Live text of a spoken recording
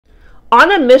On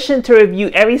a mission to review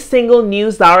every single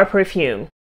new Zara perfume.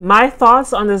 My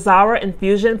thoughts on the Zara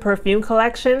Infusion perfume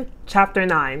collection, Chapter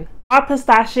 9. Zara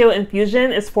Pistachio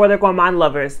Infusion is for the gourmand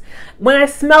lovers. When I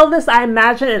smell this, I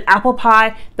imagine an apple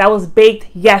pie that was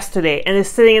baked yesterday and is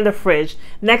sitting in the fridge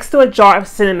next to a jar of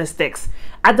cinnamon sticks.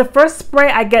 At the first spray,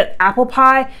 I get apple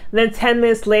pie, then 10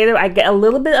 minutes later, I get a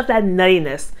little bit of that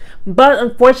nuttiness. But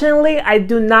unfortunately, I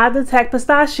do not detect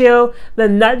pistachio. The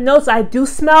nut notes I do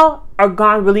smell are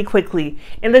gone really quickly.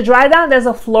 In the dry down, there's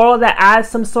a floral that adds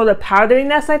some sort of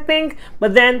powderiness, I think,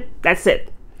 but then that's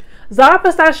it. Zara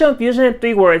Pistachio Infusion in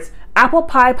 3 words. Apple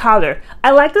pie powder.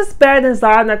 I like this better than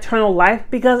Zara Nocturnal Life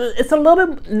because it's a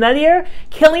little bit nuttier.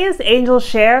 Killian's Angel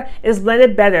Share is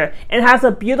blended better and has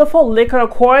a beautiful liquor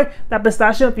accord that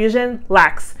Pistachio Infusion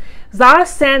lacks. Zara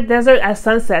Sand Desert at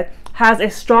Sunset has a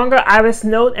stronger iris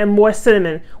note and more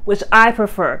cinnamon, which I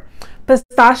prefer.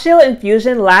 Pistachio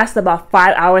Infusion lasts about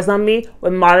 5 hours on me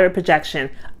with moderate projection.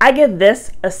 I give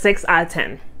this a 6 out of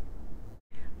 10.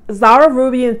 Zara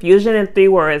Ruby Infusion in 3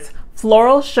 words.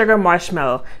 Floral Sugar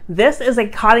Marshmallow. This is a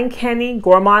cotton candy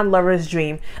gourmand lover's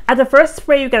dream. At the first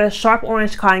spray, you get a sharp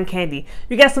orange cotton candy.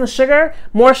 You get some sugar,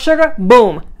 more sugar,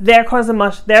 boom, there comes the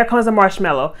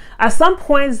marshmallow. At some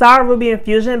point, Zara Ruby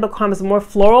Infusion becomes more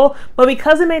floral, but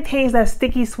because it maintains that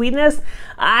sticky sweetness,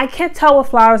 I can't tell what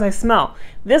flowers I smell.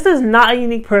 This is not a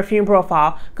unique perfume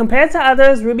profile. Compared to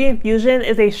others, Ruby Infusion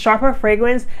is a sharper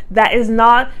fragrance that is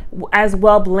not as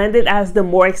well blended as the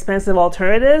more expensive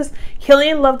alternatives.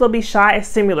 Killian Love Don't Be Shy is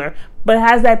similar, but it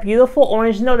has that beautiful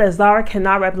orange note that Zara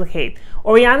cannot replicate.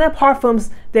 Oriana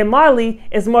Parfums de Marly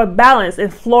is more balanced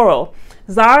and floral.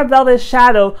 Zara Velvet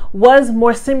Shadow was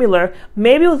more similar,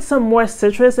 maybe with some more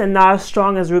citrus and not as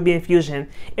strong as Ruby Infusion.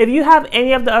 If you have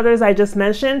any of the others I just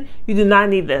mentioned, you do not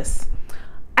need this.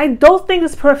 I don't think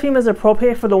this perfume is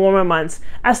appropriate for the warmer months.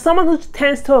 As someone who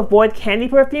tends to avoid candy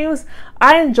perfumes,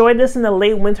 I enjoyed this in the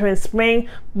late winter and spring,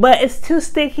 but it's too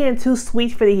sticky and too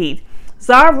sweet for the heat.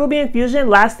 Zara Ruby Infusion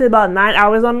lasted about 9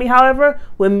 hours on me, however,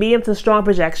 with medium to strong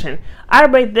projection. I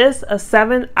rate this a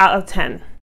 7 out of 10.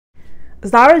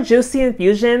 Zara Juicy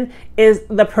Infusion is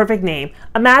the perfect name.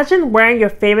 Imagine wearing your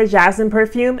favorite jasmine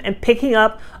perfume and picking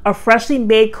up a freshly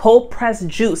made cold-pressed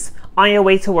juice on your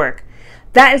way to work.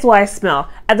 That is what I smell.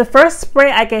 At the first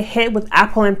spray, I get hit with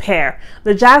apple and pear.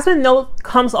 The jasmine note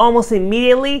comes almost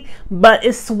immediately, but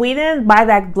is sweetened by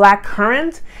that black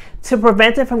currant to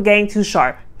prevent it from getting too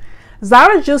sharp.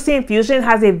 Zara Juicy Infusion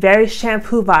has a very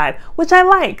shampoo vibe, which I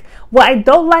like. What I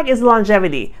don't like is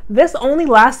longevity. This only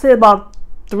lasted about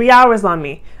 3 hours on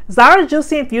me. Zara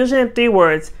Juicy Infusion in 3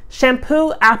 words.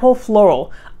 Shampoo, apple,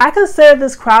 floral. I consider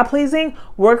this crowd-pleasing,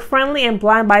 work-friendly, and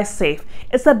blind buy safe.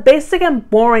 It's a basic and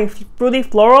boring fruity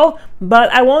floral, but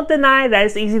I won't deny that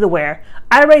it's easy to wear.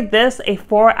 I rate this a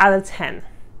 4 out of 10.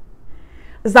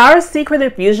 Zara's Secret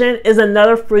Infusion is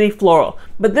another fruity floral,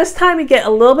 but this time you get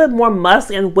a little bit more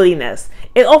musk and woodiness.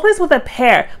 It opens with a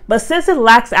pear, but since it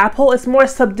lacks apple, it's more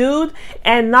subdued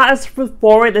and not as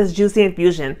fruit-forward as Juicy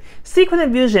Infusion. Secret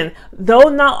Infusion, though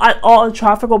not at all a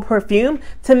tropical perfume,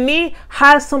 to me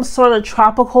has some sort of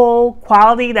tropical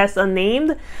quality that's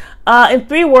unnamed. In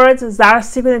 3 words, Zara's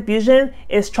Secret Infusion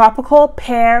is tropical,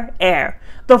 pear, air.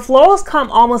 The florals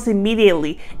come almost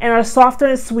immediately and are softer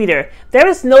and sweeter. There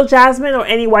is no jasmine or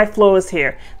any white florals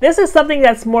here. This is something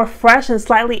that's more fresh and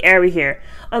slightly airy here.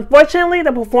 Unfortunately,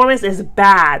 the performance is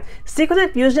bad. Secret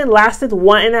Infusion lasted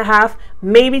 1.5,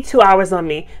 maybe 2 hours on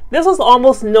me. This was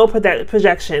almost no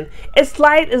projection. It's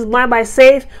light, it's blind by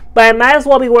safe, but I might as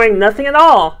well be wearing nothing at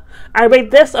all. I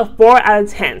rate this a 4 out of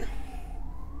 10.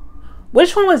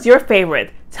 Which one was your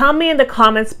favorite? Tell me in the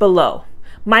comments below.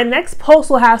 My next post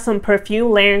will have some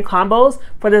perfume layering combos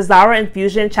for the Zara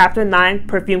Infusion Chapter 9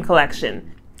 perfume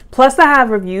collection. Plus, I have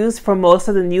reviews for most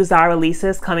of the new Zara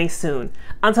releases coming soon.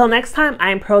 Until next time, I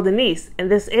am Pearl Denise,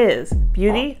 and this is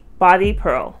Beauty Body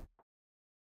Pearl.